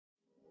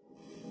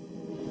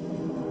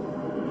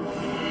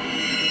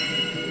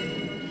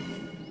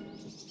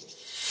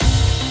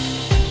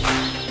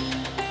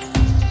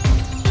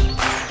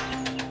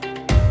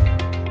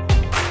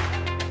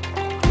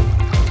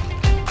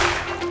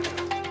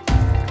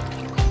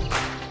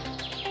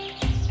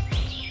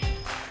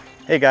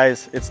Hey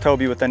guys, it's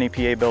Toby with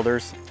Nepa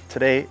Builders.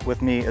 Today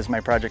with me is my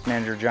project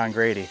manager, John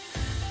Grady.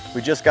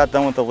 We just got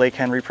done with the Lake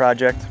Henry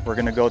project. We're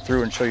going to go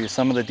through and show you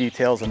some of the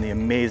details and the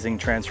amazing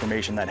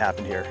transformation that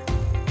happened here.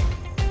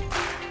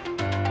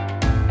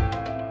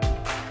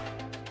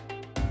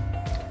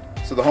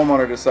 So the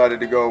homeowner decided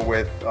to go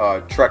with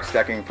Trex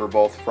decking for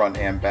both front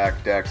and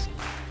back decks.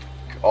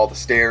 All the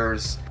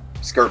stairs,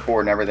 skirt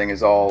board and everything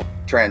is all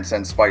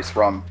Transcend Spice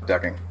Rum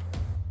decking.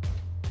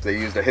 They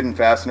used a hidden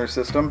fastener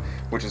system,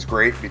 which is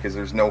great because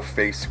there's no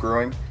face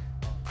screwing.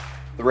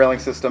 The railing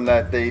system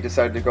that they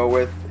decided to go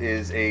with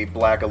is a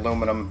black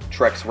aluminum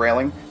Trex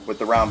railing with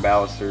the round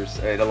balusters.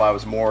 It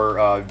allows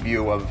more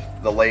view of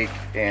the lake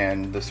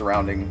and the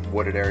surrounding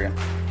wooded area.